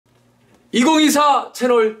2024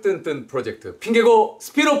 채널 뜬뜬 프로젝트 핑계고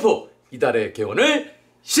스핀오프 이달의 개원을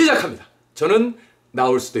시작합니다. 저는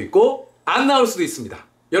나올 수도 있고 안 나올 수도 있습니다.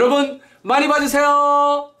 여러분 많이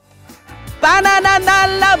봐주세요.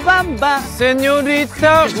 빠나나날라 밤바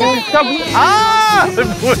세뇨리타 우타 빨리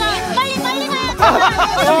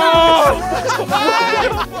가요.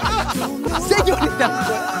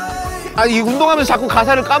 세뇨리타. 이 운동하면서 자꾸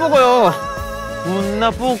가사를 까먹어요.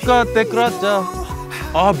 운나뿌까 때크라짜.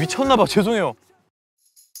 미쳤나봐. 죄송해요.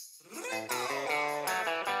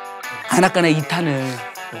 아나까나 2탄을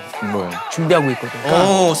뭐야? 준비하고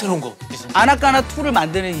있거든. 새로운 거. 아나까나 2를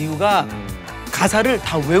만드는 이유가 가사를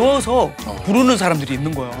다 외워서 부르는 사람들이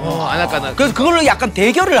있는 거야. 아나까나. 그래서 그걸로 약간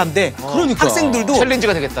대결을 한대. 그러니까. 학생들도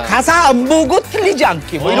챌린지가 되겠다. 가사 안 보고 틀리지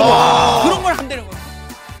않기 뭐 이런 거. 그런 걸 한다는 거야.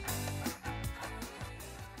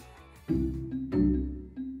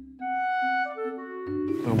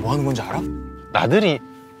 뭐 하는 건지 알아?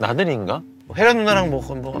 나들이인가? 혜련 누나랑 뭐.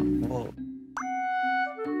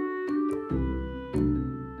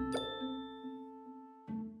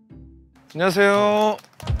 안녕하세요.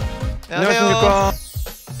 안녕하십니까.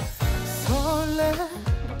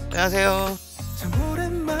 안녕하세요.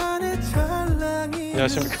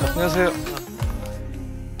 안녕하십니까. 안녕하세요.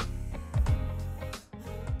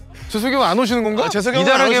 재석이 형 안 오시는 건가? 재석이 형은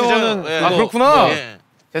이달의 안 오시죠. 개원은 예. 그렇구나. 예.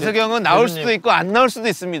 재석이 형은 나올 수도 있고 안 나올 수도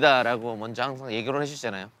있습니다라고 먼저 항상 얘기를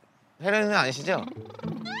해주시잖아요. 혜련이는 아니시죠?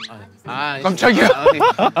 깜짝이야.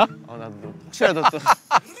 나도 혹시라도 또.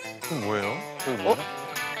 그건 뭐예요? 저기 뭐야? 자,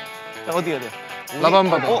 어디가 돼?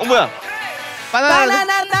 라밤바. 뭐야?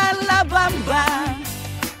 빠나나날라 밤바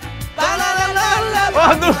빠나나날라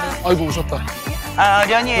밤바. 아이고 오셨다.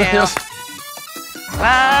 려니예요.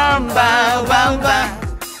 밤바 밤바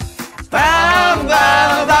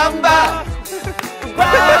밤바 밤바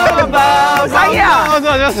밤바 상이야.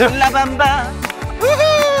 안녕하세요. 라밤바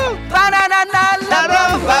바나나날라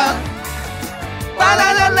밤바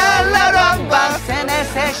바나나날라 밤바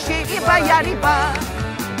세네세 시기바 야리바.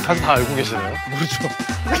 가사 다 알고 계시네요. 모르죠.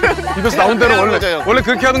 입에서 나온 대로 원래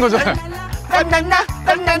그렇게 하는 거잖아요. 바나나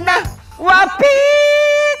와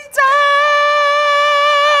피자.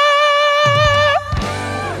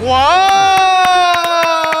 와!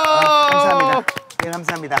 감사합니다. 예,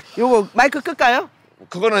 감사합니다. 요거 마이크 끌까요?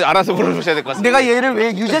 그거는 알아서 불러주셔야 될 것 같습니다. 내가 얘를 왜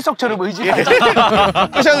유재석처럼 의지하지?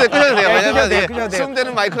 끄셔도 돼요. 끄셔도 돼요.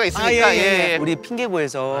 수음되는 마이크가 있으니까. 예. 우리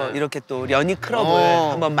핑계고에서 이렇게 또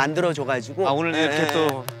려니크럽을 한번 만들어줘가지고. 오늘 이렇게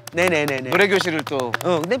또 네네네네. 노래 교실을 또.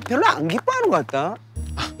 근데 별로 안 기뻐하는 것 같다.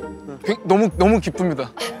 너무 기쁩니다.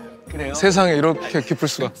 그래요? 세상에 이렇게 기쁠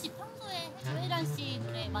수가. 혹시 평소에 조혜련 씨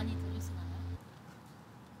노래 많이 들으시나요?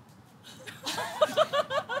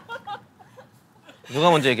 누가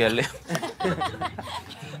먼저 얘기할래요?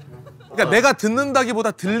 그러니까 내가 듣는다기보다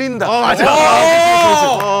들린다. 맞아.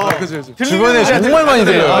 그치. 주변에 정말 많이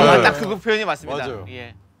들려요. 딱 그 표현이 맞습니다. 맞아요.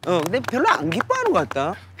 예. 근데 별로 안 기뻐하는 것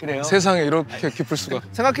같다. 그래요? 세상에 이렇게 기쁠 수가.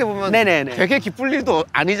 생각해보면 네네네. 되게 기쁠 일도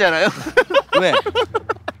아니잖아요. 왜?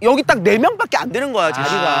 여기 딱 4명밖에 안 되는 거야,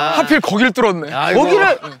 자리가. 하필 거길 뚫었네.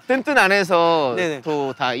 거기를 뜬뜬 안에서 네네.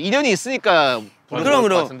 또 다 인연이 있으니까 그럼.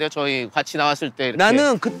 것 같은데요. 저희 같이 나왔을 때 이렇게.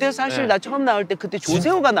 나는 그때 사실 나 처음 나올 때 그때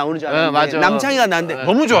조세호가 나오는 줄 알았는데 맞아. 남창희가 나는데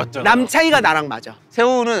너무 좋았죠. 남창희가 나랑 맞아.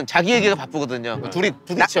 세호는 자기 얘기가 바쁘거든요. 둘이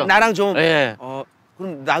부딪혀. 나랑 좀 예.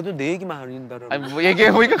 그럼 나도 내 얘기만 하는다. 아니 뭐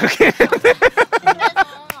얘기해보니까 그렇게. 그래서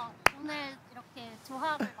오늘 이렇게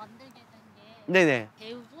조합을 만들게 된 게 네네.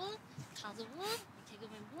 배우분, 가수분,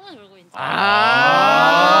 개그맨분 그러고 이제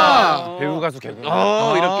배우 가수 개그.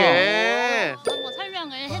 이렇게. 한번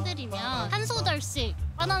설명을 해드리면 한 소절씩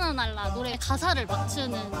빠나나날라 노래 가사를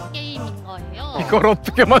맞추는 게임인 거예요. 이걸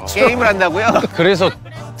어떻게 맞춰? 게임을 한다고요? 그래서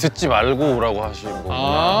듣지 말고 오라고 하시는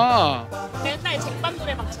거구나. 맨날 쟁반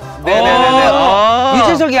노래 맞춰. 네네네네.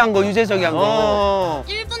 유재석이 한 거, 유재석이 한 거.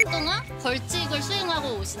 1분 동안 벌칙을 수행하고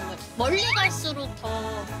오시는 거예요. 멀리 갈수록 더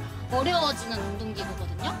어려워지는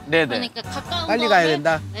운동기구거든요. 네네. 그러니까 가까운 빨리 거를 가야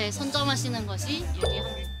된다. 네, 선점하시는 것이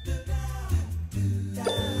유리합니다.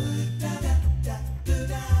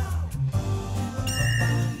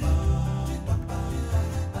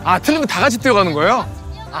 틀리면 다 같이 뛰어가는 거예요?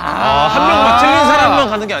 한 명만 틀린 사람만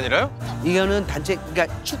가는 게 아니라요? 이거는 단체, 그러니까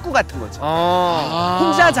축구 같은 거지. 아.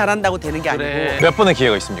 혼자 잘한다고 되는 게 그래. 아니고. 몇 번의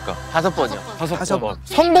기회가 있습니까? 5번이요. 다섯 번.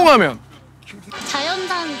 성공하면.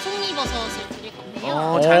 자연산 송이버섯을 드릴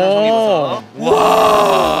건데요. 자연산 송이버섯.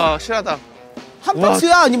 우와, 실하다. 한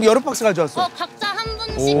박스야? 아니면 여러 박스 가져왔어? 각자 한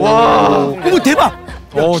분씩. 와. 어머, 대박!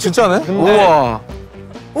 진짜네? 우와.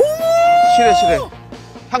 실해.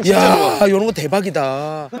 향 진짜 좋아. 야, 이런 거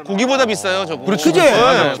대박이다. 고기보다 비싸요, 저거. 그렇지. 그지? 네.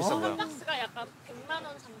 한 박스가 약간 100만 원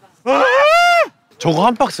상당. 저거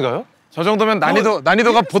한 박스가요? 저 정도면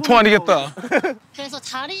난이도가 보통 아니겠다. 그래서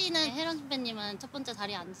자리는 혜련 선배님은 첫 번째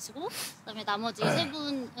자리에 앉으시고 그다음에 나머지 세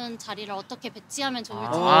분은 자리를 어떻게 배치하면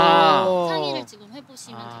좋을지 상의를 지금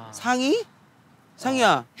해보시면 됩니다. 상의?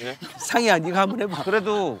 상의야. 네? 상의야, 네가 한번 해봐.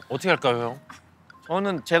 그래도 어떻게 할까요, 형?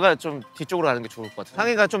 저는 제가 좀 뒤쪽으로 하는 게 좋을 것 같아요.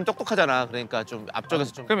 상의가 좀 똑똑하잖아. 그러니까 좀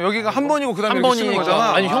앞쪽에서 좀. 그럼 여기가 한 번이고 그다음에 한 여기 쓰는 번이니까.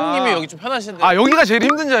 거잖아. 아니 형님이 여기 좀 편하신데. 아 여기가 제일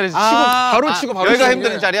힘든 자리지. 바로 치고 바로 여기가 치는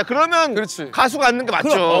힘든 게. 자리야. 그러면 그렇지. 가수가 앉는 게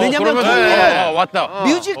맞죠. 왜냐면 그러면 형님은 왔다.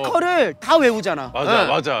 뮤지컬을 다 외우잖아. 맞아, 네.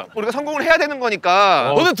 맞아. 우리가 성공을 해야 되는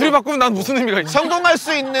거니까. 너네 둘이 바꾸면 난 무슨 의미가 있지? 성공할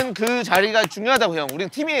수 있는 그 자리가 중요하다고 형. 우리는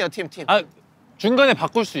팀이에요, 팀. 아 중간에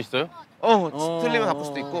바꿀 수 있어요? 틀리면 바꿀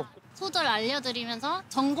수도 있고. 소절 알려드리면서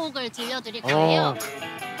전곡을 들려드릴 거예요.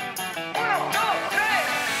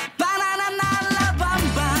 빠나나날라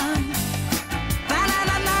밤밤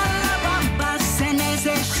빠나나날라 밤밤 se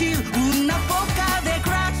necesita una boca de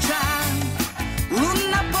gracia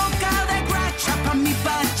pa mi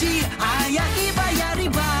pachi ay arriba y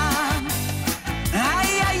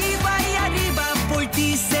arriba por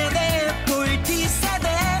ti se de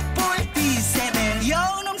yo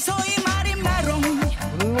no soy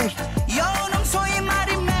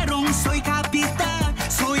marimero soy capitán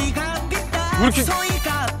왜 이렇게 soy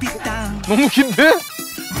capitán 너무 긴데?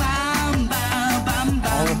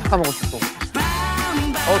 다 먹었어.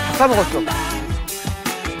 다 먹었어.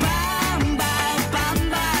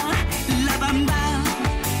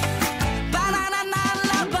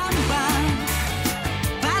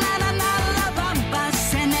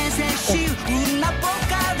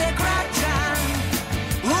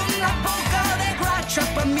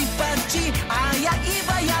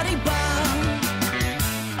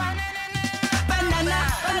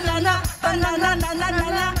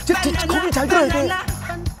 거길 잘 들어야 돼.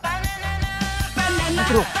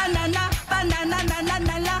 들어.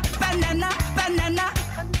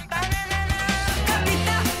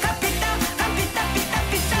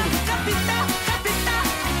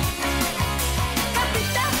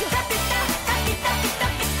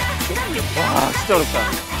 와, 진짜 어렵다.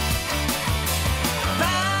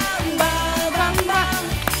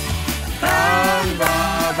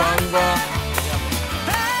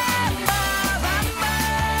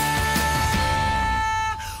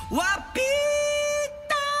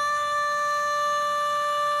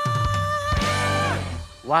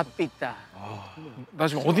 와삐따. 나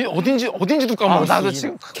지금 어딘지도 까먹었어. 나도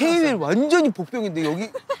지금. K-윌 완전히 복병인데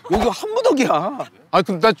여기가 한무더기야. 아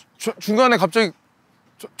근데 나 중간에 갑자기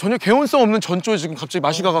전혀 개연성 없는 전조에 지금 갑자기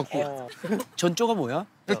맛이 가갖고 전조가 뭐야?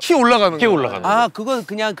 키 올라가는 키 거. 올라가는. 아, 그건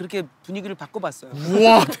그냥 그렇게 분위기를 바꿔봤어요.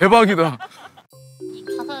 우와 대박이다. 이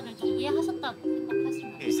가사를 좀 이해하셨다고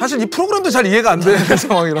생각하시면 사실 이 프로그램도 잘 이해가 안 되는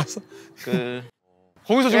상황이라서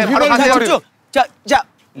거기서 지금 네, 바로 휘발유 가세요. 소리. 자,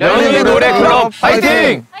 려니노래크럽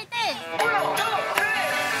파이팅! 화이팅!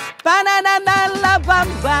 바나나날라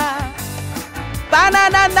밤바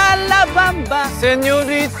바나나날라 밤바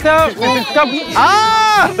세뇨리타 우카. 빨리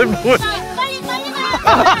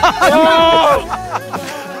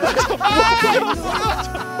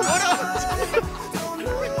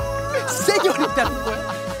세뇨리타는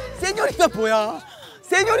뭐야? 세뇨리타 뭐야?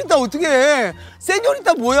 세뇨리타 어떻게 해?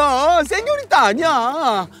 세뇨리타 뭐야? 세뇨리타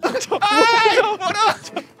아니야.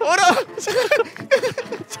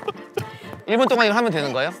 1분 동안 이거 하면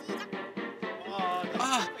되는 거예요?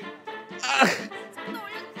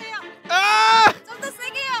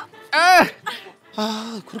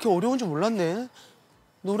 그렇게 어려운 줄 몰랐네.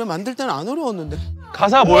 노래 만들 때는 안 어려웠는데.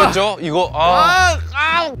 가사 뭐였죠? 이거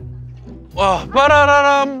와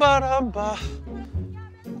빠라라람바람바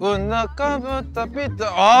운나까부터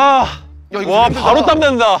삐따. 와 바로 땀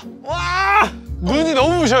난다. 와 눈이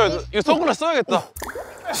너무 부셔요. 이거 선글라스 써야겠다.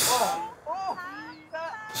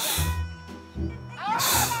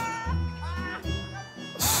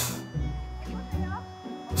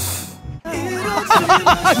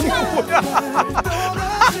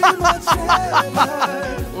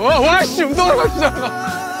 와씨 운동을 맞추잖아.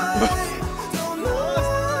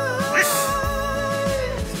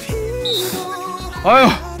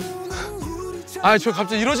 저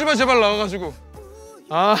갑자기 이러지마 제발 나와가지고.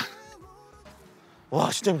 와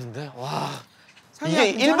진짜 힘든데. 와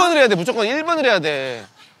이게 1번을 해야 돼. 무조건 1번을 해야 돼.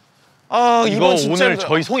 이거 2번 진짜 오늘 힘들어.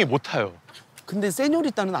 저희 송이 못 타요. 근데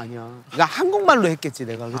세뇨리따는 아니야. 그러니까 한국말로 했겠지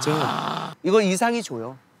내가, 그죠? 이거 이상이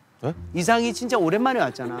줘요. 네? 이상이 진짜 오랜만에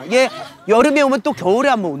왔잖아. 얘 여름에 오면 또 겨울에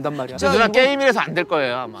한번 온단 말이야. 저 누나 게임이라서 안 될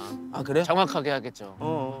거예요 아마. 아 그래? 정확하게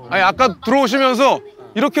하겠죠. 아니 아까 들어오시면서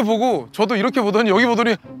이렇게 보고 저도 이렇게 보더니 여기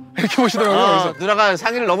보더니 이렇게 보시더라고요. 그래서 누나가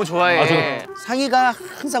상의를 너무 좋아해. 상이가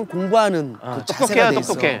항상 공부하는 그 자세가 똑똑해요, 돼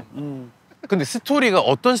있어. 똑똑해. 근데 스토리가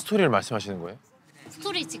어떤 스토리를 말씀하시는 거예요?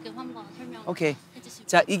 스토리 지금 한번 설명. 오케이. 해주시면.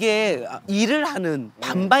 자, 이게 일을 하는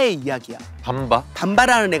밤바의 이야기야. 밤바?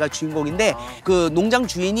 밤바라는 애가 주인공인데 그 농장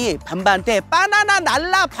주인이 밤바한테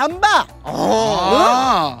바나나날라 밤바.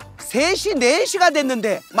 아. 3시, 4시가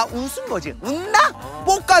됐는데 막 웃은 거지. 웃나?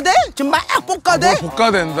 볶아대? 지금 막 볶아대?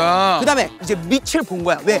 볶아댄다. 그다음에 이제 밑을 본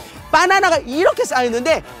거야. 왜? 바나나가 이렇게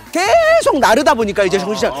쌓였는데 계속 나르다 보니까 이제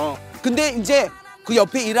정신. 근데 이제 그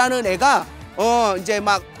옆에 일하는 애가 이제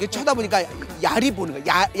막 이렇게 쳐다보니까 야리 보는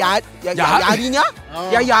거야. 야리냐?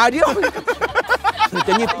 야 야리요?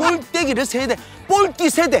 그랬더니 볼때기를 세대, 볼띠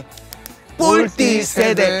세대, 볼띠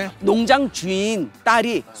세대. 농장 주인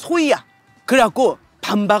딸이 소희야. 그래갖고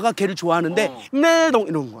밤바가 걔를 좋아하는데 매동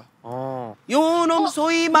이런 거야. 요놈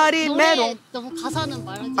소희 말이 노래 매동. 너무 가사는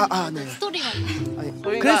말하지. 네. 스토리만.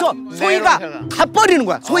 그래서 소희가 갚버리는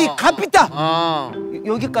거야. 소희 갚있다.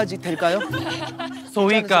 여기까지 될까요?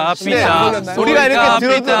 소희가 네, 삐다. 우리가 이렇게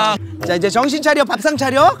들었다. 자, 이제 정신 차려, 밥상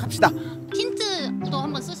차려 갑시다. 힌트도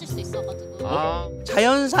한번 쓰실 수 있어가지고.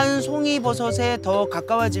 자연산 송이버섯에 더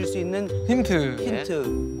가까워질 수 있는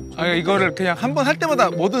힌트. 이거를 그냥 한 번 할 때마다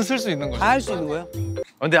뭐든 쓸 수 있는 거죠. 다 할 수 있는 거예요?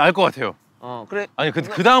 근데 알 것 같아요. 그래. 아니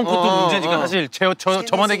그 다음 것도 문제니까 사실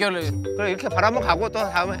저만 해결을. 그래 이렇게 바라면 가고 또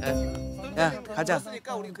다음에. 야, 가자.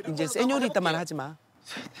 이제 세뇨리따만 하지 마.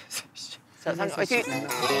 자, 화이팅.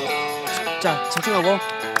 자, 집중하고.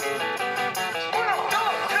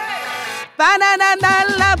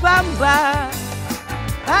 바나나날라 밤바,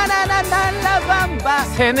 바나나날라 밤바.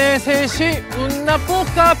 3, 4시 웃나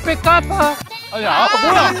뽀까 빼까파. 아니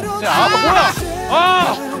뭐야? 뭐야?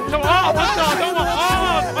 잠깐만.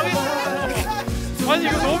 아니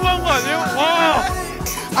이거 너무한 거 아니에요? 와.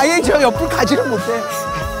 아예 저 옆을 가지를 못해.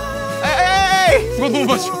 이거 너무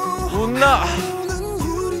맞죠?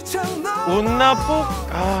 웃나 뽀.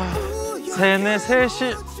 3,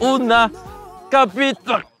 4시 웃나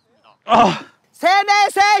까삐떨. 3,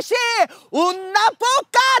 4시 웃나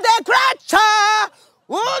볶아대 그라차,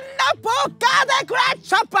 웃나 볶아대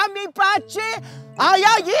그라차 밤이 빠지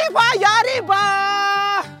아야 이봐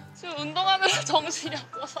야리봐. 지금 운동하면서 정신이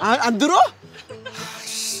없어서. 안 들어?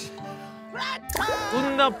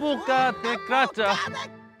 웃나 뽀까 대 그라짜.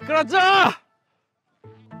 그라짜.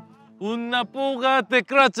 웃나 뽀가 대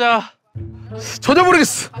그라짜. 전혀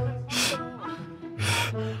모르겠어.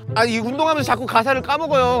 이 운동하면서 자꾸 가사를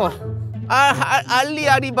까먹어요.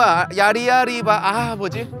 알리야리바, 야리야리바.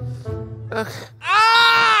 뭐지?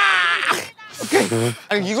 오케이.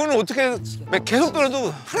 아니 이거는 어떻게 계속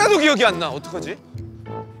들어도 하나도 기억이 안 나. 어떡하지?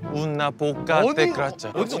 웃나 뽀까 대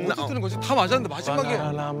그라짜. 어디서 뜨는 거지? 다 맞았는데 마지막에.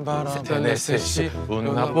 3, 4시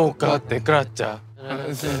웃나 뽀까 대 그라짜.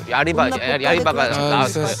 야리바가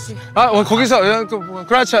나왔어요. 거기서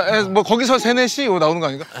그라차 뭐 거기서 3, 4시 나오는 거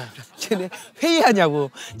아닌가? 쟤네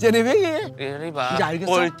회의하냐고. 쟤네 회의해. 야리바. 이제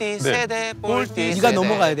알겠어? 볼띠 세대, 볼띠 세대. 네가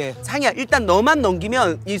넘어가야 돼. 상이야, 일단 너만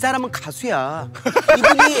넘기면 이 사람은 가수야.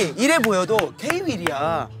 이분이 이래 보여도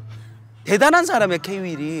K-윌이야. 대단한 사람이야,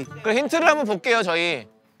 K-윌이. 그럼 힌트를 한번 볼게요, 저희.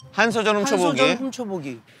 한 소절 훔쳐보기. 한소절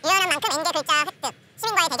훔쳐보기. 이해하는 만큼 N개 글자 획득.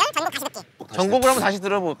 시민과의 대결 전국 다시 듣기. 전곡을 한번 다시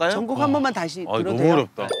들어볼까요? 전곡 한 번만 다시 들어도 너무 돼요?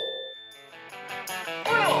 어렵다.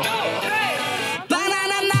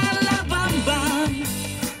 바나나날라 밤밤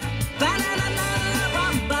바나나날라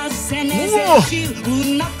밤밤 세네세시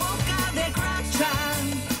una boca de cracha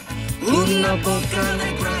una boca de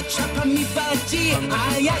cracha pa mi pachi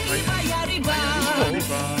ay ay ay arriba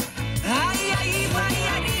ay ay ay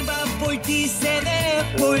arriba por ti cede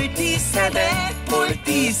por ti cede por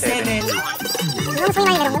ti cede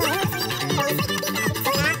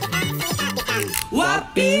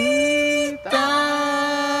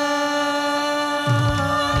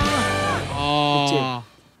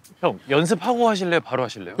형 연습하고 하실래요? 바로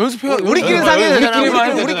하실래요? 연습해야 우리끼리는 상의해도 되잖아.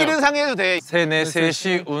 우리끼리만 우리끼리는 상의해도 돼. 3,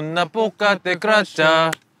 4시 웃나 뽀까 대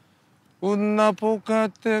그라짜. 웃나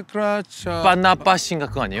볶아대 그라차. 빠나빠시인가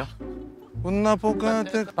그거 아니에요? 웃나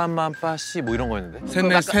볶아대 빠만빠시 뭐 이런 거였는데.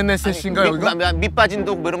 세네 셋인가 여기가? 밑빠진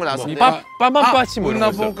독 뭐 이런 거 나왔어. 빠만빠시 뭐 이런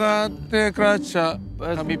웃나 거였어. 볶아대 그라차.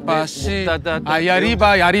 미빠시. 따따따.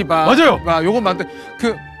 야리바. 맞아요. 요건 맞대.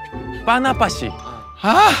 빠나빠시.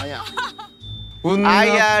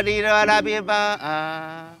 아야리라라비바.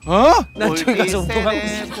 난 저기 가서 운동하고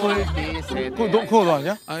있어. 그거 너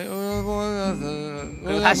아니야?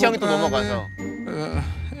 그리고 다시 형이 또 넘어가서.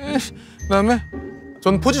 그다음에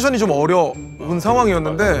전 포지션이 좀 어려운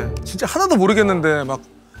상황이었는데 진짜 하나도 모르겠는데 막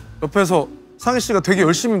옆에서 상희 씨가 되게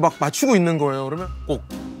열심히 막 맞추고 있는 거예요. 그러면 꼭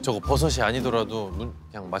저거 버섯이 아니더라도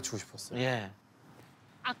그냥 맞추고 싶었어요. 예.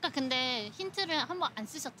 아까 근데 힌트를 한번 안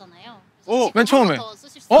쓰셨잖아요. 맨 처음에.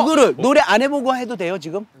 그거를 노래 안 해보고 해도 돼요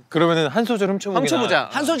지금? 그러면은 한 소절 훔쳐보자.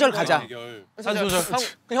 한 소절 가자. 한 소절.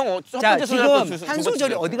 형, 첫 자 번째 소절 지금 한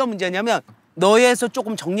소절이 어디가 문제냐면 너에서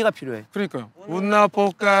조금 정리가 필요해. 그러니까요. 운나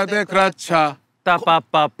포카데 그라차.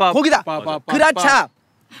 따빠빠빠. 거기다. 그라차.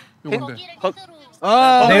 요건데.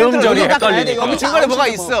 내음절이 헷갈리니까. 여기 중간에 뭐가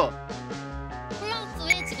있어.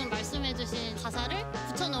 플라우스에 지금 말씀해주신 가사를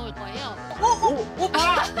붙여놓을 거예요.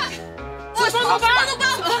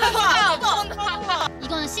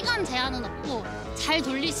 이건 시간 제한은 없고 잘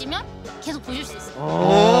돌리시면 계속 보실 수 있어요.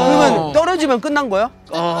 그러면 떨어지면 끝난 거야?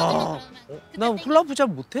 나 나 훌라후프 잘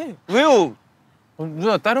못해. 왜요?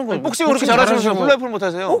 누나 다른 거. 복싱 그렇게 잘하시면서 훌라후프를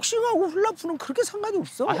못하세요? 복싱하고 훌라후프는 그렇게 상관이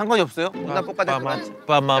없어. 아, 상관이 없어요? 나 똑같아.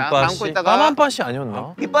 빠만빠시. 빠만빠시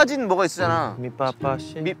아니었나? 밑빠진 뭐가 있잖아.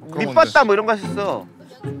 밑빠빠시. 밑빠따 뭐 이런 거 하셨어.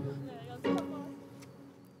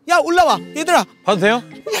 야 올라와 얘들아. 봐도 돼요?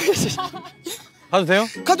 봐도 돼요?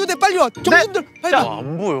 가도 돼 빨리 와. 정신들 빨리 와.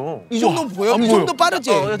 안 보여. 이 정도는 보여? 이 정도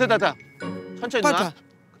빠르지? 됐다. 천천히 누나.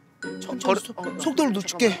 천천히 속도를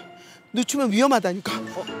늦출게. 늦추면 위험하다니까.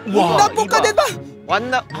 와, 나 뽀까대봐.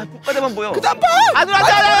 왔나? 아, 뽀까대만 보여. 그다음 봐. 아, 누나,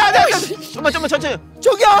 좀만 천천히.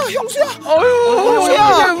 저기야, 형수야. 아유,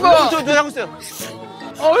 형수야. 누나 하고 있어요.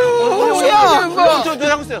 아유, 형수야. 누나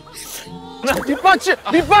하고 있어요. 밑받치.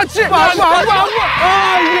 아,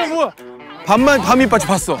 이게 뭐야? 밤 밑받치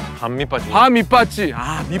봤어. 밤 밑받치. 밤 밑받치.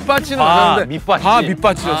 아, 밑받치는 아, 밑받치. 아,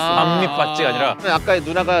 밑받치였어. 밤 밑받치가 아니라. 아까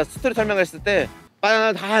누나가 스토리 설명했을 때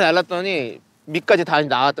바나나 다 날랐더니 밑까지 다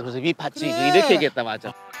나왔다. 그래서 밑받치 이렇게 얘기했다.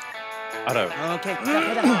 맞아. 알아요. 오케이,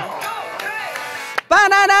 가자.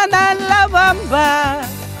 바나나날라 밤바.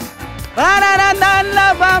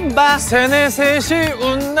 바나나날라 밤바. 세네 셋이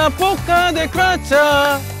운나 포카데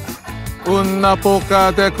크라차. 운나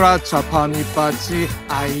포카데 크라차 밤 밑받치.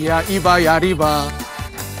 아이야 이바 야리바.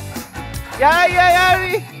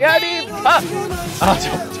 야리바.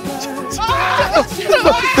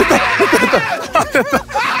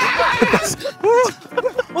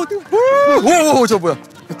 오, 저 뭐야?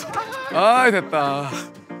 아, 됐다.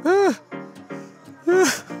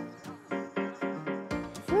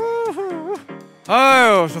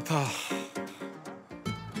 아유, 좋다.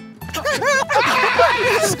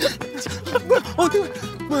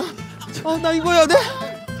 뭐야? 아, 나 이거 해야 돼?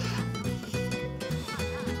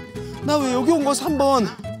 나 왜 여기 온 거 3번?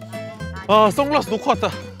 아, 선글라스 놓고 왔다.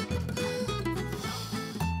 야,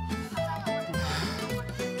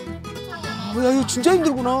 이거 진짜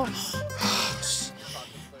힘들구나.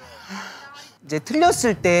 이제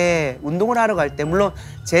틀렸을 때 운동을 하러 갈 때 물론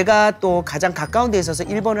제가 또 가장 가까운 데 있어서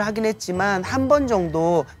 1번을 하긴 했지만 한 번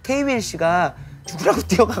정도 KBLC가 죽으라고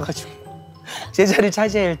뛰어가가지고 제 자리를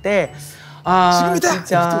차지할 때 아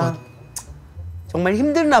진짜 정말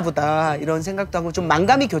힘들나 보다 이런 생각도 하고 좀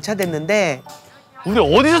만감이 교차됐는데 우리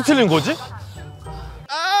어디서 틀린 거지?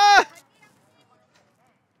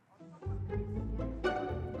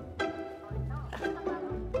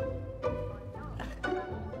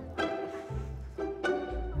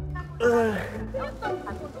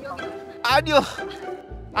 아니요.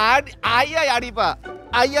 아이야 야리바.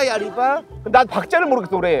 난 박자를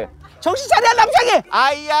모르겠어 노래. 정신 차려 남창이!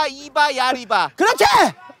 아이야 이바 야리바. 그렇지!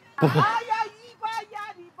 아이야 이바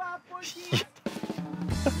야리바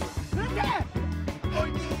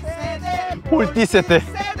볼티 세대.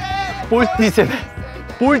 볼티 세대.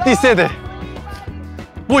 볼티 세대.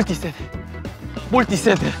 볼티 세대. 볼티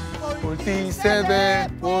세대. 볼티 세대,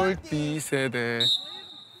 볼티 세대.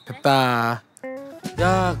 됐다.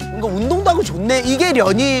 야, 이거 운동도 하고 좋네. 이게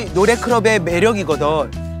려니노래크럽의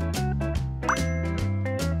매력이거든.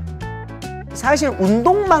 사실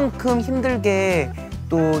운동만큼 힘들게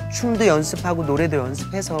또 춤도 연습하고 노래도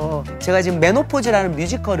연습해서 제가 지금 메노포즈라는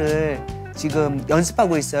뮤지컬을 지금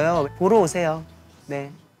연습하고 있어요. 보러 오세요.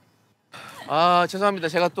 네. 아 죄송합니다.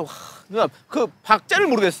 제가 또 누나 그 박자를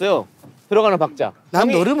모르겠어요. 들어가는 박자. 난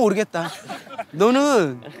너를 모르겠다.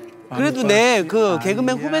 너는 그래도 내 그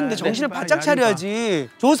개그맨 후배인데 정신을 바짝 차려야지.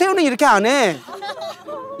 조세호는 이렇게 안 해.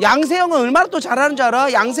 양세형은 얼마나 또 잘하는 줄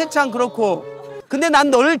알아? 양세찬 그렇고. 근데 난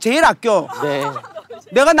너를 제일 아껴. 네.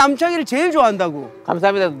 내가 남창희를 제일 좋아한다고.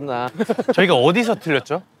 감사합니다 누나. 저희가 어디서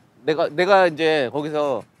틀렸죠? 내가 이제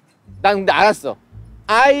거기서 난 근데 알았어.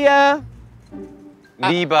 아이야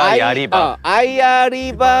리바 야리바. 아이야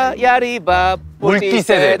리바 야리바 볼티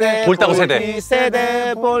세대. 볼따구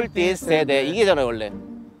세대. 볼티 세대 이게잖아요 원래.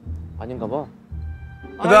 아닌가 봐.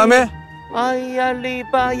 그다음에 아이야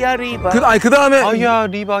리바 야리바. 그다음에 아야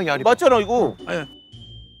리바 야리바. 맞잖아 이거.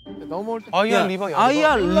 넘어올 때 아야 리바 야리바.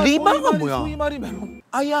 아야 리바가 뭐야? 소위 말이 메롱.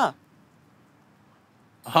 아야.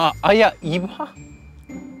 아 아야 이바?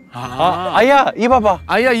 아야 이봐봐.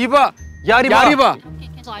 아야 이봐. 야리봐. 야리봐. 이렇게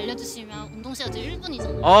계속 알려주시면 운동 시간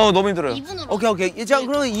 1분이잖아요. 너무 힘들어요. 2분으로. 오케이. 자,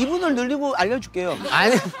 그러면 2분을 늘리고 알려줄게요.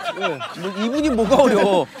 아니, 뭐 2분이 뭐가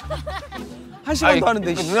어려워. 1시간도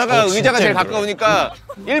하는데. 누나가 의자가 제일 가까우니까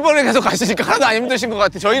 1번에 계속 가시니까 하나도 안 힘드신 것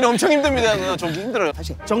같아. 저희는 엄청 힘듭니다. 누나 좀 힘들어요.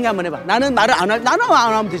 다시 정리 한번 해봐. 나는 말을 안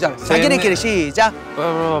하면 되잖아. 자기네끼리 시작.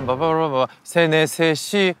 세네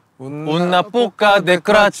셋이 운나 뽀까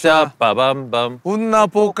데크라짜 빠밤밤. 운나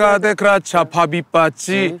뽀까데 크라차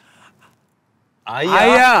바비빠찌. 아야.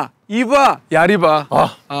 아야 이봐 야리봐.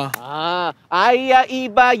 아야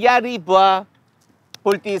이봐 야리봐.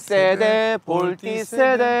 볼티세데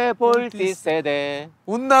볼티세데 볼티세데.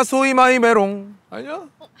 운나 소이 마이 메롱. 아니야?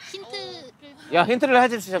 힌트를. 야 힌트를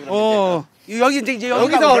해주시죠 그럼. 여기 이제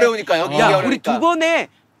여기가 어려우니까 여기 야, 어려우니까. 우리 두 번에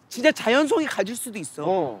진짜 자연송이 가질 수도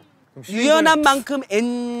있어. 유연한 만큼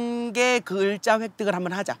N개 글자 획득을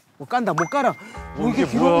한번 하자. 못 간다, 못 가라. 이게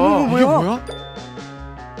뭐야?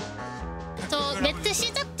 저 매트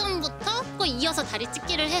시작 전부터 꼭 이어서 다리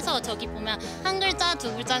찢기를 해서 저기 보면 한 글자,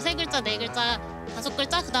 두 글자, 세 글자, 네 글자, 다섯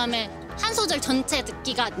글자 그 다음에 한 소절 전체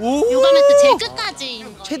듣기가 요가 매트 제일 끝까지인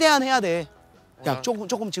거예요. 최대한 해야 돼. 야, 조금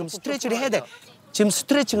지금 스트레칭을 해야 돼. 지금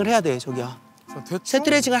스트레칭을 해야 돼, 저기야.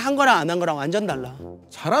 스트레칭을 한 거랑 안 한 거랑 완전 달라.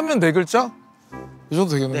 잘하면 4글자? 이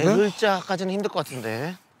정도 되겠는데? 4글자까지는 힘들 것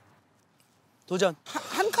같은데. 도전.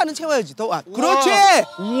 한 칸은 채워야지. 더 와. 그렇지!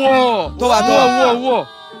 우와! 더 와.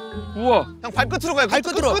 우와! 형 발끝으로 가요.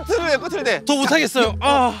 발끝으로. 끝을 대. 더 못하겠어요.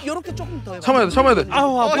 요렇게 조금 더 해봐. 참아야 돼.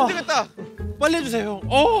 아우 아파. 힘들겠다. 빨리 해주세요.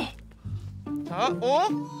 자,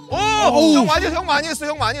 형 많이 했어.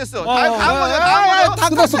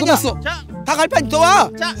 다음 거죠. 끝났어. 다 갈판 더 와.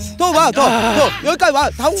 더 와. 여기까지 와.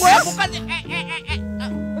 다 온 거야?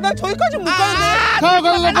 나 저기까지 못 가는데. 가요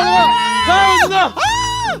누나!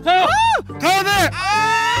 가야 돼!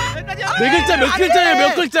 네 글자 몇 글자예요?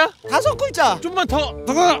 몇 글자? 5글자. 좀만 더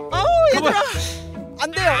가! 아우 얘들아. 안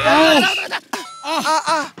돼요.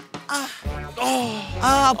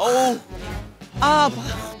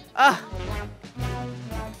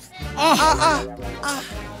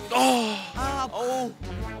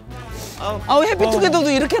 해피투게더도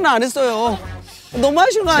이렇게는 안 했어요. 너무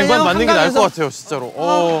하신 거 아니에요? 쟁반 맞는 게 나을 한강에서? 것 같아요, 진짜로.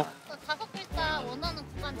 5글자 원하는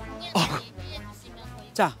구간 정리해서 얘기해 주시면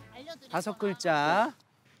저희 자, 알려드릴게요. 5글자.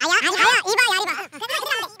 아야 이봐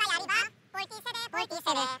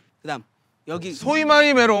볼티세대 그다음 여기 소이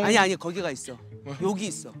마이 메롱. 아니 거기가 있어. 여기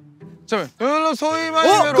있어. 잠깐만. 요놈 소이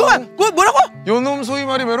마이 메롱. 그만. 뭐라고? 요놈 소이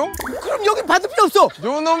마리 메롱? 그럼 여기 받을 필요 없어.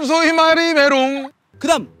 요놈 소이 마리 메롱.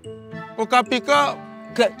 그다음 까삐까.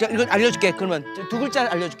 그래, 이거 알려줄게. 그러면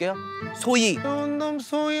 2글자 알려줄게요. 소희. 요놈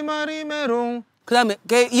소이 마리 메롱. 그다음에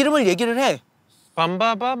걔 이름을 얘기를 해.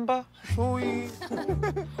 밤바밤바. 소이.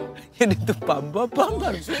 얘네도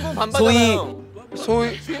밤밤밤밤. 소희.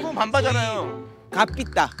 소이 반바잖아요.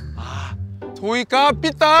 갓빛다. 소이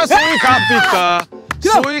까삐따. 소이 까삐따.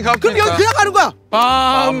 소이 까삐따. 그럼 여기 그냥 가는 거야.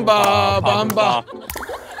 밤바.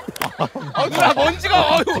 누나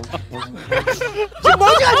먼지가. 지금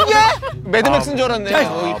먼지가 중요해. 매드맥스인 줄 알았네.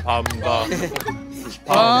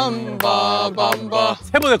 밤바. 밤바.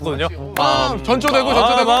 3번 했거든요. 전조되고.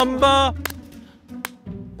 밤바.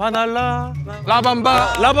 바날라.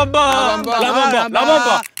 라밤바. 라밤바.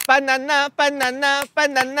 바나나.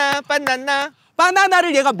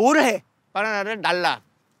 바나나를 얘가 뭐를 해? 바나나를 날라.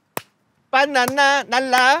 바나나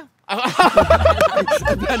날라.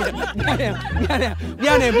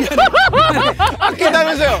 미안해.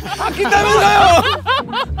 아낀다면서요.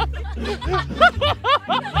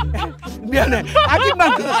 미안해. 아낀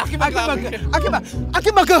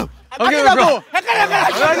만큼. 아끼라고. 하지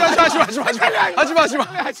마.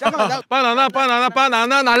 바나나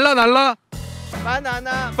날라.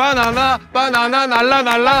 바나나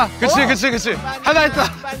날라. 그치. 하나 했다.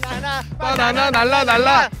 바나나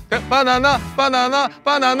날라.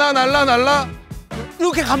 바나나 날라.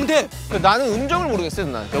 이렇게 가면 돼. 나는 음정을 모르겠어요,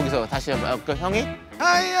 누나. 여기서 다시 한번. 형이?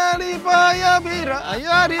 아야리바야비라.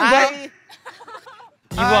 야리바.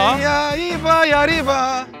 아야 이봐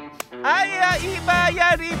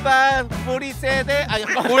야리바 보리세대.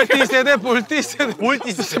 볼티세대.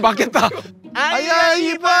 맞겠다. 아야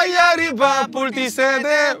이봐 야리바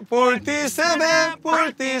볼티세대.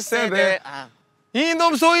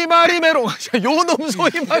 이놈 소이 마리 메롱. 요놈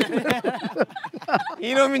소이 마리 메롱.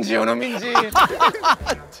 이놈인지 요놈인지.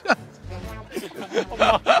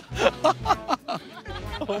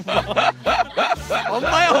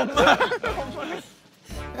 엄마.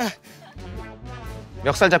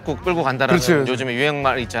 멱살 잡고 끌고 간다라는 그렇지. 요즘에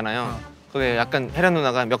유행말 있잖아요. 그게 약간 혜련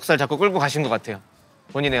누나가 멱살 잡고 끌고 가신 것 같아요.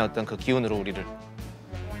 본인의 어떤 그 기운으로 우리를.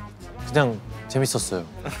 그냥 재밌었어요.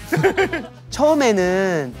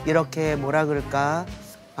 처음에는 이렇게 뭐라 그럴까?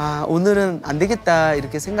 아, 오늘은 안 되겠다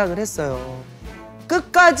이렇게 생각을 했어요.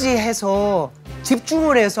 끝까지 해서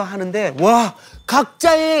집중을 해서 하는데 와,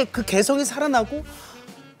 각자의 그 개성이 살아나고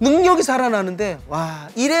능력이 살아나는데 와,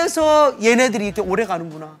 이래서 얘네들이 이렇게 오래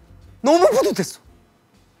가는구나. 너무 뿌듯했어.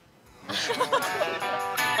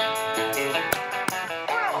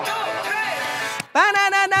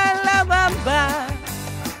 빠나나날라 밤바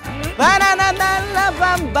바나나날라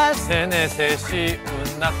밤바 세네 셋이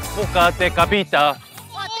운낙보가 때까비다.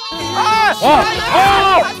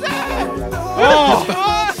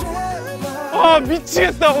 와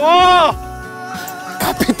미치겠다. 와.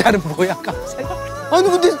 카피탈은 뭐야 갑자기? 아니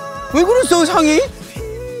근데 왜 그랬어 상이?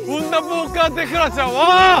 운낙보가 때 그라차.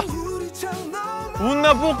 와.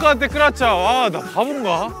 운낙보가 때 그라차. 와 나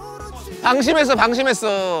바본가? 방심했어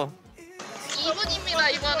방심했어.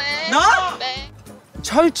 2분입니다 이번에. 나? 네.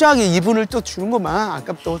 철저하게 2분을 또 주는구만.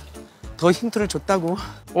 아까 또 더 힌트를 줬다고.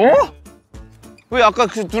 어? 왜 아까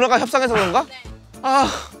그 누나가 협상해서 그런가? 네. 아,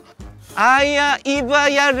 아야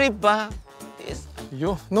이바야 리바.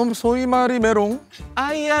 요, 놈 소위 말이 메롱.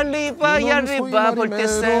 아야 리바야 리바 볼 때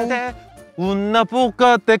세대.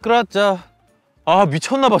 운낙보가 때 그라차. 아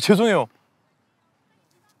미쳤나봐. 죄송해요.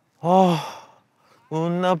 아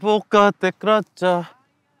운낙보가 때 그라차.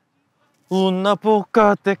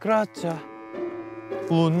 운낙보가 때 그라차.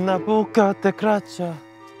 운낙보가 때 그라차.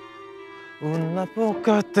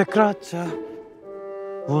 운낙보가 때 그라차.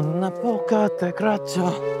 운낙보가 때 그라차.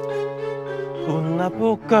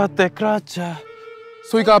 운낙보가 때 그라차.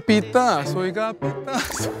 소이가 삐따, 소이가 삐따,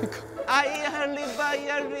 소이가. 아야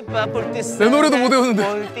리바야 리바 볼 때 세대. 내 노래도 못 외우는데.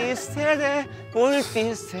 볼 때 세대. 볼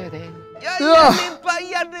때 세대. 으아. 야야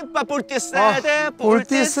리바야 리바 볼 때 세대. 볼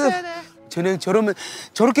때 세대. 쟤네 저러면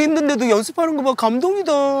저렇게 힘든데도 연습하는 거 봐.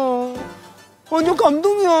 감동이다. 완전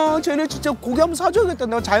감동이야. 쟤네 진짜 고기 한번 사줘야겠다.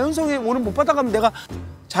 내가 자연송이 오늘 못 받아가면 내가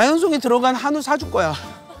자연송이 들어간 한우 사줄 거야.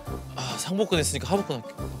 아 상복권 했으니까 하복권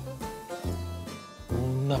할게.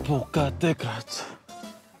 운낙보가 때 그라차.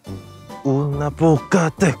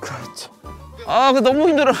 운낙보가 때 그라차. 아, 그 너무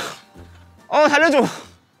힘들어. 달려줘.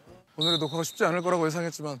 오늘의 녹화가 쉽지 않을 거라고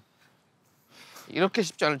예상했지만 이렇게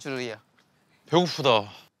쉽지 않을 줄이야. 배고프다.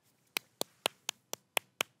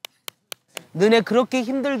 너네 그렇게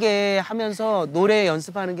힘들게 하면서 노래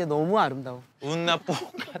연습하는 게 너무 아름다워. 운낙보가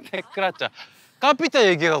때 그라차. 까삐따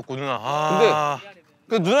얘기해갖고 누나. 아.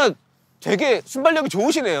 그 누나 되게 순발력이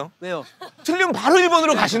좋으시네요. 왜요? 틀리면 바로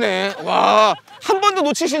 1번으로 가시네. 와, 한 번도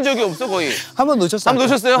놓치신 적이 없어 거의. 한 번 놓쳤어. 한 번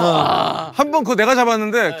놓쳤어요? 아. 한 번 그거 내가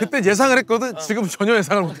잡았는데 그때 예상을 했거든. 지금 전혀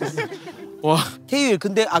예상을 못했어. 와, 태율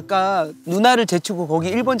근데 아까 누나를 제치고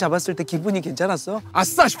거기 1번 잡았을 때 기분이 괜찮았어?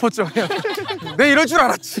 아싸 싶었죠. 그냥. 내 이럴 줄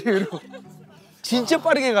알았지. 이러고. 진짜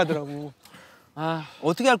빠르게 가더라고. 아,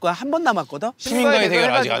 어떻게 할 거야? 한 번 남았거든? 시민과의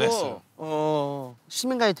대결 아직 안 했어.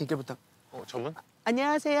 시민과의 대결부터. 저분?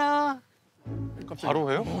 안녕하세요.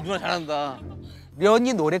 바로 해요? 누나 잘한다.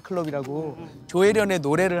 려니노래크럽이라고 조혜련의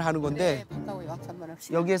노래를 하는 건데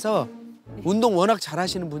여기에서 운동 워낙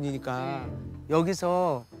잘하시는 분이니까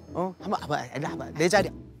여기서 한번 와봐, 일로 와봐. 내 자리.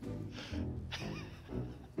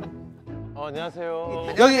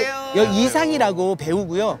 안녕하세요. 여기 이상이라고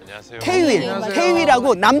배우고요. 안녕하세요.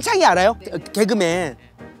 K-윌이라고 남창이 알아요? 개그맨.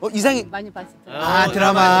 이상이 많이 봤어요.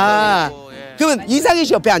 드라마. 그러면 이상희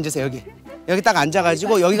씨 옆에 앉으세요. 여기 딱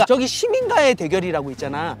앉아가지고 여기가 저기 시민과의 대결이라고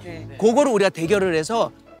있잖아. 그거를 우리가 대결을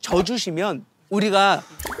해서 져주시면 우리가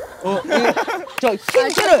저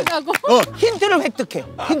힌트를 획득해.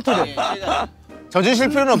 힌트를. 져주실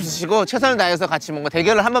필요는 없으시고 최선을 다해서 같이 뭔가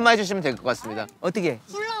대결을 한 번만 해주시면 될 것 같습니다. 어떻게?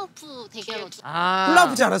 훌라후프 대결.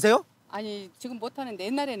 훌라후프 잘하세요? 아니 지금 못하는데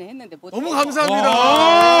옛날에는 했는데 못. 너무 감사합니다.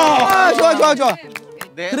 좋아.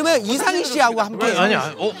 네. 그러면 이상희 씨하고 함께. 아니,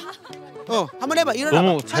 한번 해봐. 일어나봐.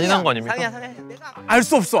 너무 잔인한 거 아닙니까? 상이야. 알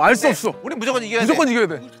수 없어. 알 수 없어. 우리 무조건 이겨야 돼. 무조건 이겨야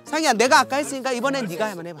돼. 상희야, 내가 아까 했으니까 이번엔 네가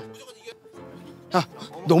한번 해봐.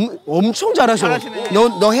 너무 엄청 잘하셔.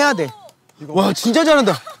 너 해야 돼. 와, 진짜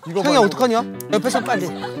잘한다. 상희야, 어떡하냐? 옆에서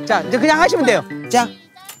빨리. 자, 이제 그냥 하시면 돼요. 자,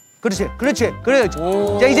 그렇지.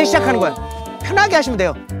 자, 이제 시작하는 거야. 편하게 하시면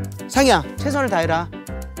돼요. 상희야, 최선을 다해라.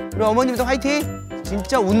 우리 어머님도 화이팅.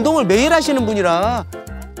 진짜 운동을 매일 하시는 분이라.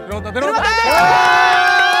 내려온다.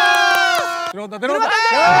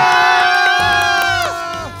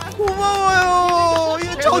 고마워요.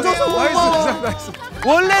 이거 져줘서 고마워. 나이스.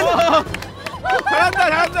 원래는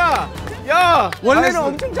잘한다. 야, 원래는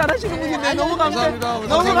엄청 잘하시는 분인데 너무 감사해요.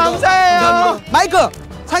 감사합니다. 너무 감사해요. 마이크,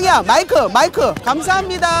 상희야, 마이크.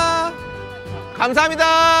 감사합니다.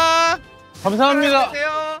 감사합니다. 감사합니다.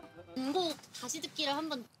 운곡 다시 듣기를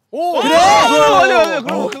한번 오, 그래. 맞아.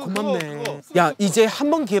 고맙네. 야, 이제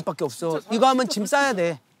한 번 기회밖에 없어. 이거 하면 짐 싸야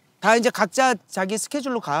돼. 다 이제 각자 자기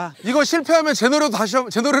스케줄로 가. 이거 실패하면 제 노래로 다시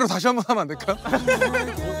한번 하면 안 될까?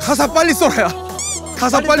 가사 빨리 써라야.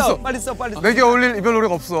 가사 빨리 써. 빨리 써. 내게 어울릴 이별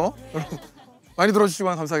노래가 없어. 많이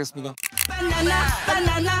들어주시면 감사하겠습니다.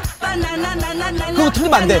 그거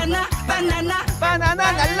틀리면 안 돼.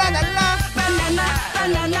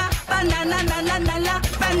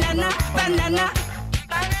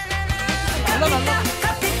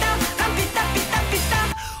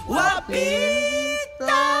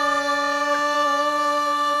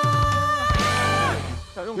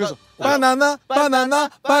 여기서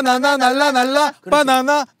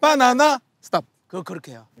바나나날라 스탑. 그거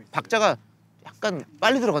그렇게 해요. 박자가 약간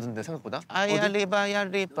빨리 들어가던데 생각보다. 아야리바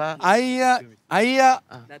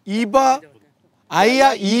이바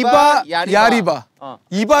야리바.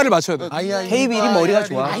 이바를 맞춰야 돼. K-윌이 머리가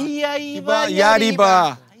좋아. 아야이바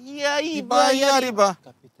야리바. 야리바.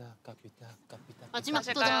 마지막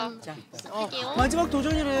도전 할게요. 마지막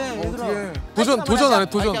도전이래. 얘들아. 도전 안 해,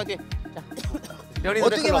 도전.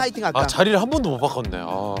 어떻게 화이팅 할까? 아 자리를 한 번도 못 바꿨네.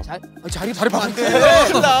 아. 자리 바꿀게.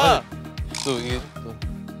 또 이게 또.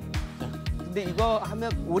 근데 이거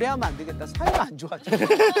하면 오래 하면 안 되겠다. 사이가 안 좋아.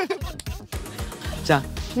 자,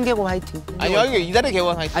 핑계고 화이팅. 아니 여기 이달의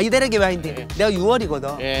개원 화이팅. 이달의 개원 화이팅. 내가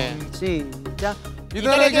 6월이거든. 예. 시작.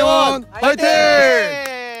 이달의 개원 화이팅!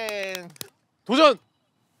 도전.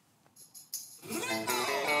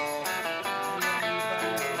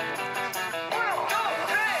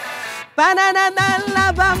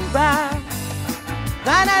 바나나날라 밤바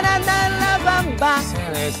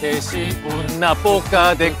셋이 una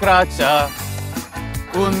poca de gracia.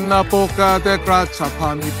 Una poca de gracia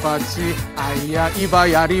pa mi pachi. 아이야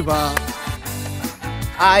이바 야리바.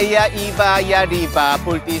 아야이바 야리바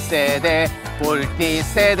볼티세데.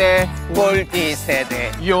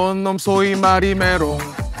 Yo no soy marimero.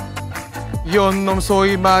 Yo no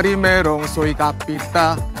soy marimero. Soy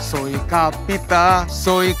capita.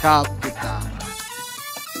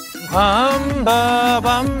 밤바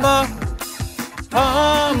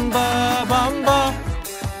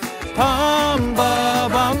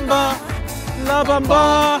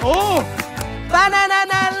라밤바. 오.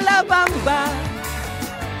 바나나날라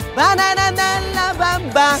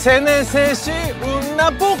밤바 셋이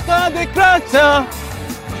una poca de gracia.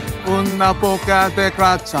 Una poca de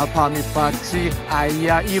gracia pa mi pachi.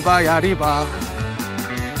 아이야 이바 야리바.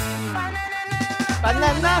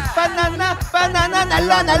 바나나날라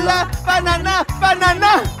바나나.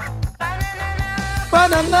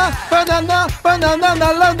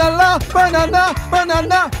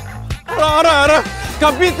 알아.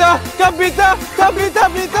 갑니다.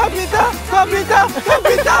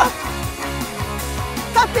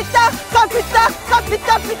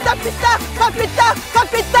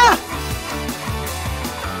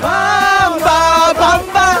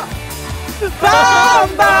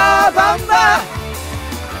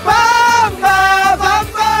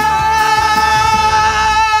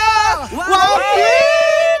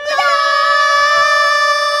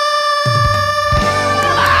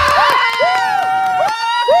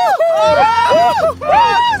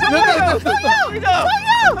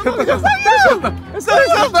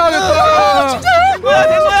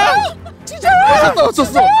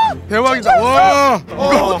 맞췄어. 대박이다. 와,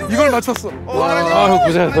 이걸 맞췄어. 아,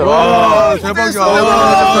 고생했어요. 와, 대박이야.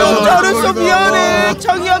 너무 잘했어. 미안해.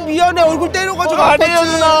 창이야 미안해. 얼굴 때려가지고 아니에요,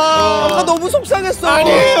 누나. 아까 너무 속상했어.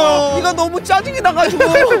 아니에요. 네가 너무 짜증이 나가지고.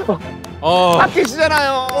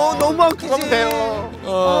 아끼시잖아요. 너무 아끼지. 그럼 돼요.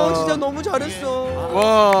 진짜 너무 잘했어.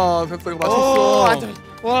 와, 됐다. 이거 맞췄어.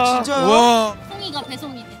 와. 진짜. 와. 송이가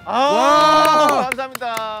배송이 돼. 와.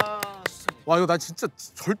 감사합니다. 와, 이거 나 진짜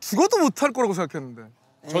죽어도 못할 거라고 생각했는데.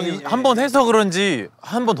 저는 한 번 해서 그런지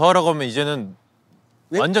한 번 더 하라고 하면 이제는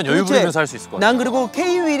완전 여유 부리면서 할 수 있을 것 같아요. 난 그리고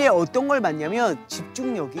K-윌에 어떤 걸 봤냐면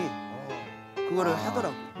집중력이 그거를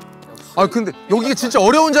하더라고. 아, 근데 여기가 진짜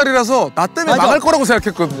어려운 자리라서 나 때문에 맞아. 망할 거라고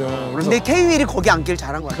생각했거든요. 그래서 근데 K-윌이 거기 앉길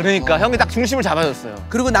잘한 거야. 그러니까 형이 딱 중심을 잡아줬어요.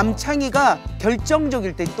 그리고 남창이가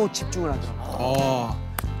결정적일 때 또 집중을 하더라고.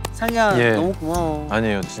 상이야 예. 너무 고마워.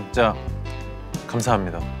 아니에요, 진짜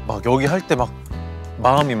감사합니다. 막 여기 할 때 막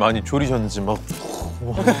마음이 많이 졸이셨는지 막.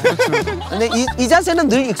 근데 이 자세는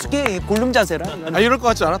늘 익숙해. 이 골룸 자세라. 아, 이럴 것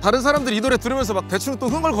같지 않아? 다른 사람들이 이 노래 들으면서 막 대충 또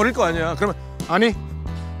흥얼거릴 거 아니야. 그러면 아니,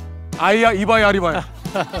 아이야 이바야 아리바야.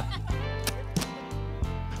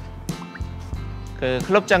 그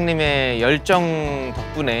클럽장님의 열정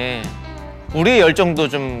덕분에 우리의 열정도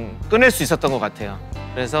좀 꺼낼 수 있었던 것 같아요.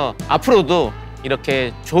 그래서 앞으로도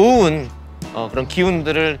이렇게 좋은 그런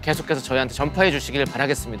기운들을 계속해서 저희한테 전파해 주시길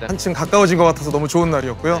바라겠습니다. 한층 가까워진 것 같아서 너무 좋은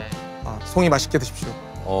날이었고요. 네. 송이 맛있게 드십시오.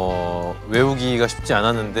 외우기가 쉽지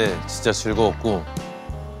않았는데 진짜 즐거웠고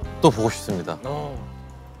또 보고 싶습니다.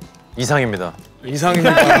 이상입니다.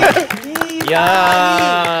 이상입니다.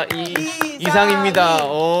 이야, 이상입니다.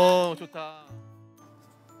 좋다.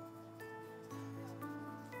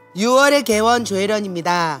 6월의 개원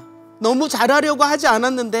조혜련입니다. 너무 잘하려고 하지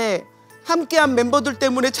않았는데 함께한 멤버들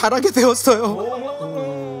때문에 잘하게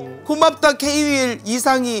되었어요. 고맙다 K-윌,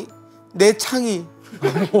 이상이, 내창이.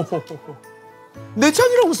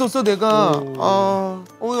 내창이라고 썼어 내가.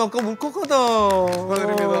 약간 울컥하다.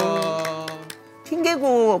 축하드립니다.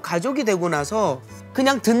 핑계고 가족이 되고 나서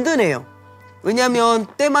그냥 든든해요. 왜냐면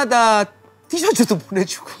때마다 티셔츠도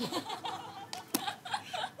보내주고.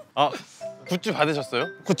 굿즈 받으셨어요?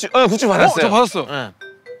 굿즈 받았어요. 저 받았어. 네.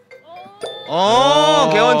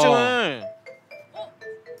 개원증을.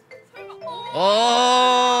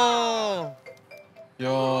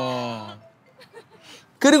 야.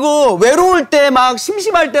 그리고 외로울 때 막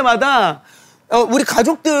심심할 때마다 우리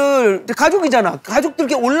가족이잖아. 가족들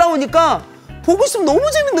이렇게 올라오니까 보고 있으면 너무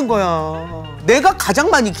재밌는 거야. 내가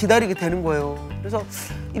가장 많이 기다리게 되는 거예요. 그래서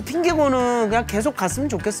이 핑계고는 그냥 계속 갔으면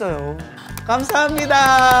좋겠어요.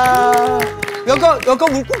 감사합니다. 약간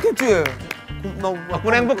울컥했지?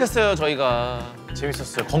 덕분에 행복했어요 저희가.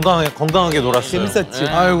 재밌었어요. 건강하게 놀았어요. 재밌었지?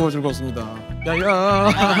 아이고 즐거웠습니다.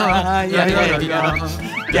 야야.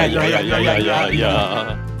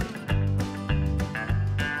 야야야야야야야.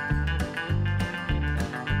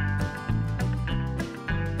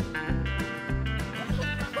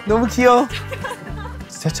 너무 귀여워.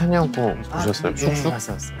 세찬이 형 거 보셨어요? 쑥쑥?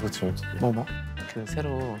 봤어. 그거 재밌었어요. 뭐? 그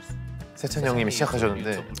새로 세찬이 형님이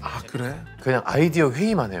시작하셨는데 아 그래? 그냥 아이디어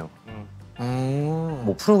회의만 해요.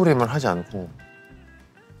 뭐 프로그램을 하지 않고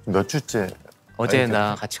몇 주째 어제 아이디어.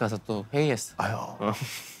 나 같이 가서 또 회의했어. 아유.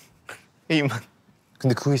 회의만.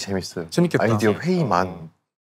 근데 그게 재밌어요. 재밌겠다. 아이디어 회의만.